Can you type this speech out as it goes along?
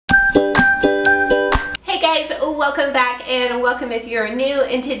Hey guys, welcome back and welcome if you're new.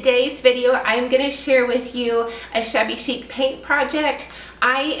 In today's video, I'm going to share with you a Shabby Chic paint project.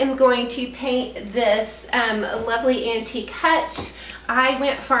 I am going to paint this lovely antique hutch. I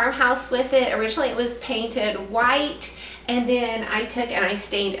went farmhouse with it. Originally it was painted white, and then I took and I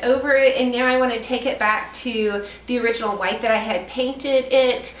stained over it, and now I want to take it back to the original white that I had painted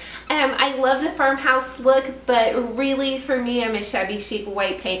it. I love the farmhouse look, but really for me, I'm a Shabby Chic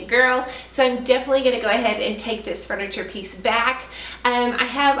white paint girl, so I'm definitely going to go ahead and take this furniture piece back. I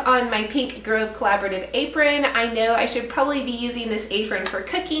have on my Pink Grove Collaborative apron. I know I should probably be using this apron for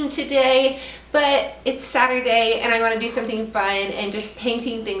cooking today, but it's Saturday and I want to do something fun, and just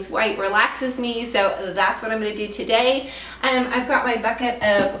painting things white relaxes me, so that's what I'm going to do today. I've got my bucket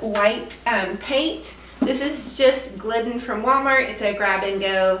of white paint. This is just Glidden from Walmart. It's a grab and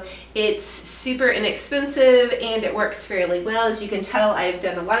go. It's super inexpensive and it works fairly well. As you can tell, I've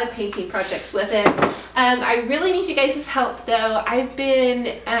done a lot of painting projects with it. I really need you guys' help though. I've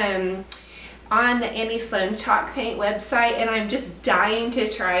been on the Annie Sloan chalk paint website, and I'm just dying to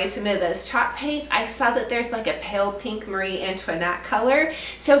try some of those chalk paints. I saw that there's like a pale pink Marie Antoinette color,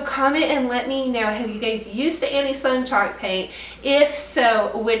 so comment and let me know, have you guys used the Annie Sloan chalk paint? If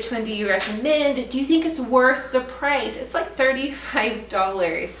so, which one do you recommend? Do you think it's worth the price? It's like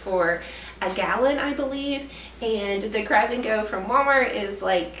 $35 for a gallon, I believe, and the grab and go from Walmart is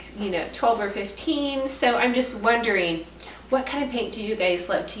like, you know, 12 or 15. So I'm just wondering, what kind of paint do you guys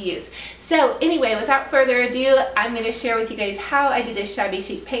love to use? So anyway, without further ado, I'm going to share with you guys how I did this Shabby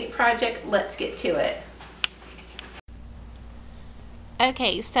Chic paint project. Let's get to it.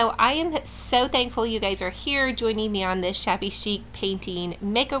 Okay, so I am so thankful you guys are here joining me on this Shabby Chic painting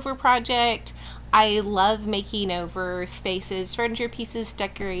makeover project. I love making over spaces, furniture pieces,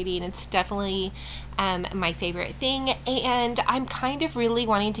 decorating. It's definitely my favorite thing, and I'm kind of really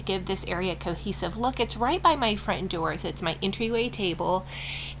wanting to give this area a cohesive look. It's right by my front door, so it's my entryway table,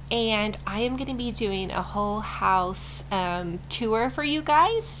 and I am going to be doing a whole house tour for you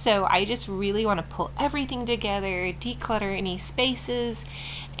guys. So I just really want to pull everything together, declutter any spaces,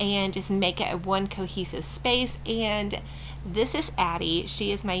 and just make it one cohesive space. And this is Addie.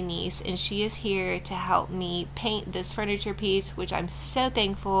 She is my niece, and she is here to help me paint this furniture piece, which I'm so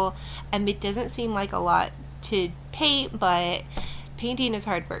thankful. It doesn't seem like a lot to paint, but painting is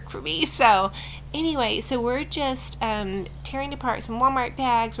hard work for me. So anyway, so we're just tearing apart some Walmart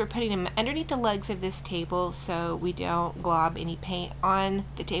bags. We're putting them underneath the legs of this table so we don't glob any paint on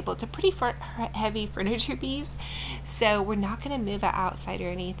the table. It's a pretty heavy furniture piece, so we're not going to move it outside or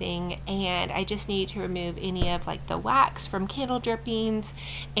anything. And I just need to remove any of like the wax from candle drippings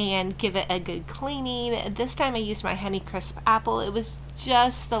and give it a good cleaning. This time I used my Honeycrisp apple. It was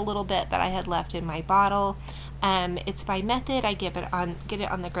just the little bit that I had left in my bottle. It's by Method. I get it on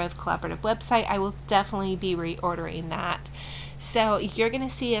the Grove Collaborative website. I will definitely be reordering that. So you're going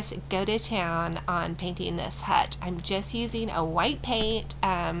to see us go to town on painting this hutch. I'm just using a white paint,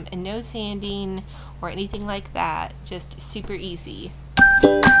 and no sanding or anything like that. Just super easy.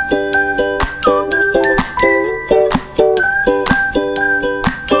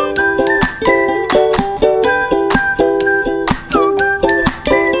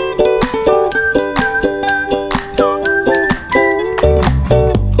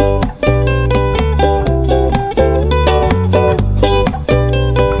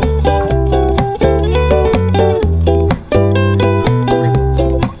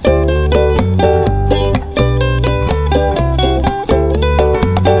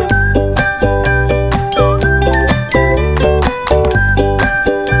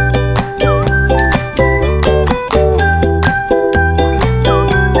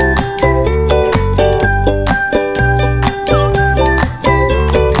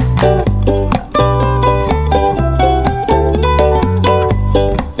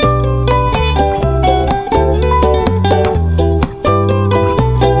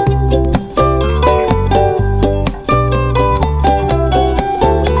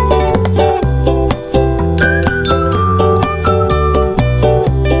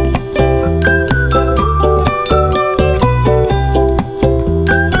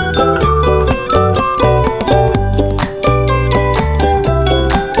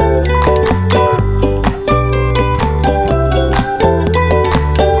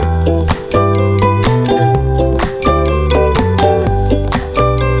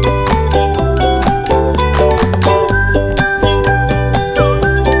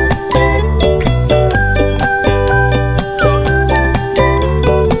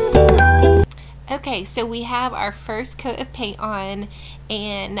 So we have our first coat of paint on,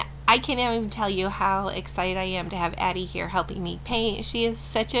 and I can't even tell you how excited I am to have Addie here helping me paint. She is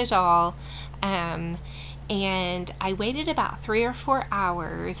such a doll. and I waited about 3 or 4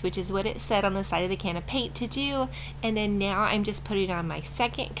 hours, which is what it said on the side of the can of paint to do, and then now I'm just putting on my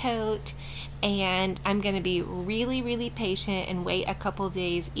second coat, and I'm going to be really patient and wait a couple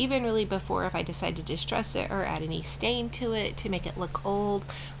days, even really before if I decide to distress it or add any stain to it to make it look old.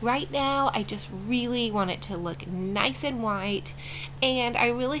 Right now I just really want it to look nice and white, and I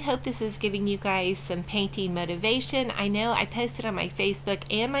really hope this is giving you guys some painting motivation. I know I posted on my Facebook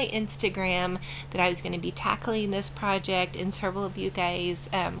and my Instagram that I was going to be tackling this project, and several of you guys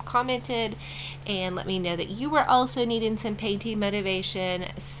commented and let me know that you were also needing some painting motivation.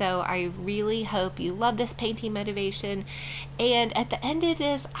 So I really hope you love this painting motivation, and at the end of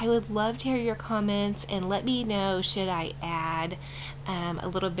this I would love to hear your comments and let me know, should I add a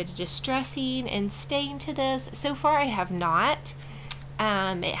little bit of distressing and stain to this? So far I have not.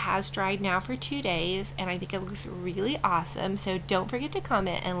 It has dried now for 2 days, and I think it looks really awesome. So don't forget to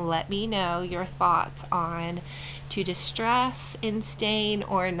comment and let me know your thoughts on to distress and stain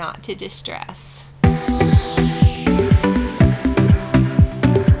or not to distress.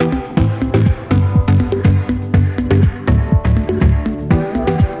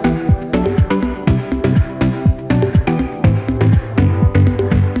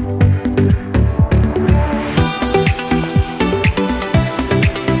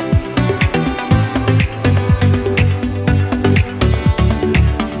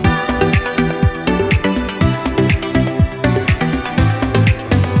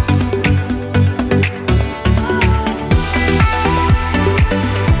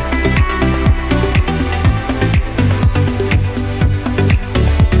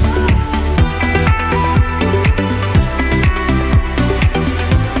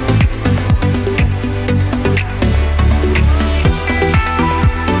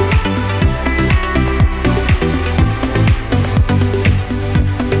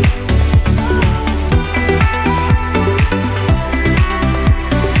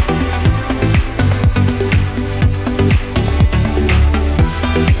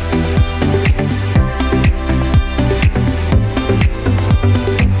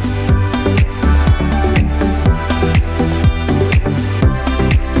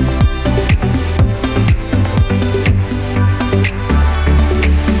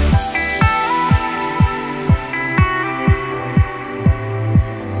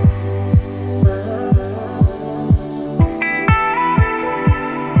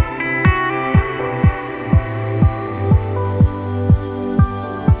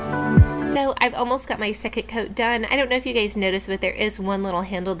 I've almost got my second coat done. I don't know if you guys noticed, but there is one little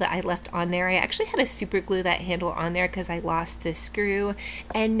handle that I left on there. I actually had to super glue that handle on there because I lost the screw.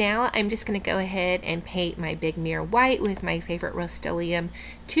 And now I'm just going to go ahead and paint my big mirror white with my favorite Rust-Oleum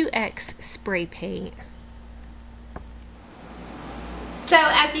 2X spray paint. So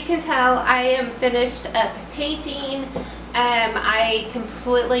as you can tell, I am finished up painting. I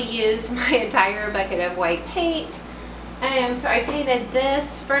completely used my entire bucket of white paint. So I painted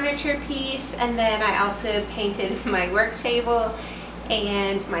this furniture piece, and then I also painted my work table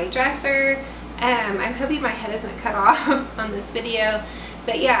and my dresser. I'm hoping my head isn't cut off on this video,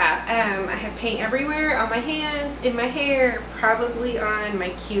 but yeah, I have paint everywhere, on my hands, in my hair, probably on my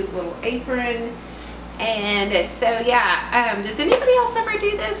cute little apron. And so yeah, does anybody else ever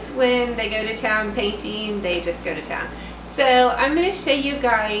do this when they go to town painting? They just go to town. So I'm going to show you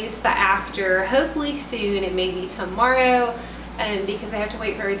guys the after, hopefully soon, and maybe tomorrow, because I have to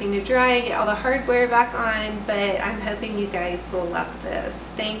wait for everything to dry and get all the hardware back on, but I'm hoping you guys will love this.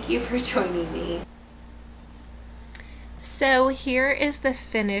 Thank you for joining me. So here is the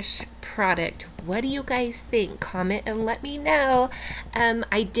finished product. What do you guys think? Comment and let me know.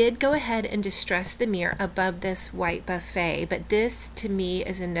 I did go ahead and distress the mirror above this white buffet, but this to me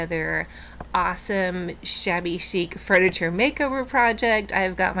is another awesome shabby chic furniture makeover project.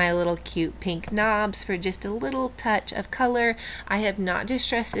 I've got my little cute pink knobs for just a little touch of color. I have not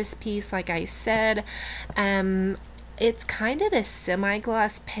distressed this piece like I said. It's kind of a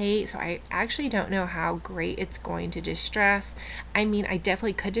semi-gloss paint, so I actually don't know how great it's going to distress. I mean, I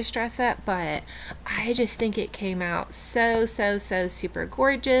definitely could distress it, but I just think it came out so super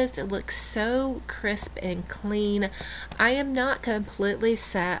gorgeous. It looks so crisp and clean. I am not completely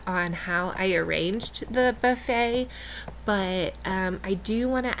set on how I arranged the buffet, but I do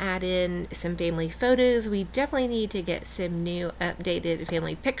want to add in some family photos. We definitely need to get some new updated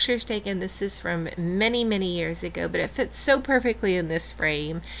family pictures taken. This is from many years ago, but it fits so perfectly in this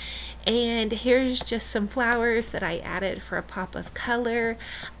frame. And here's just some flowers that I added for a pop of color.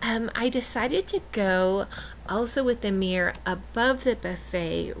 I decided to go also with the mirror above the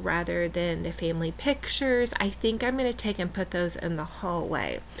buffet rather than the family pictures. I think I'm going to take and put those in the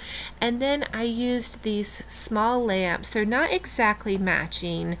hallway. And then I used these small lamps. They're not exactly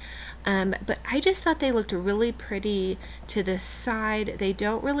matching, but I just thought they looked really pretty to the side. They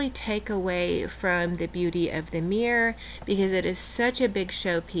don't really take away from the beauty of the mirror because it is such a big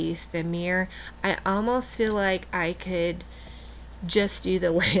showpiece, the mirror. I almost feel like I could just do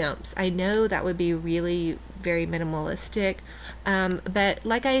the lamps. I know that would be really very minimalistic, but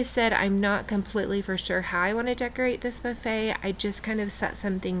like I said, I'm not completely for sure how I want to decorate this buffet. I just kind of set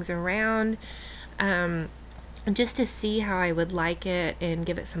some things around just to see how I would like it and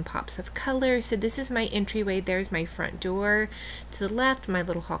give it some pops of color. So this is my entryway. There's my front door. To the left, my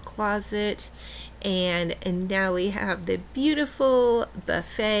little hall closet. And now we have the beautiful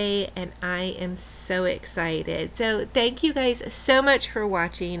buffet, and I am so excited. So thank you guys so much for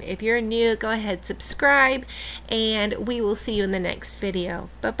watching. If you're new, go ahead, subscribe, and we will see you in the next video.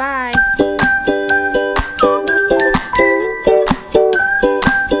 Bye-bye.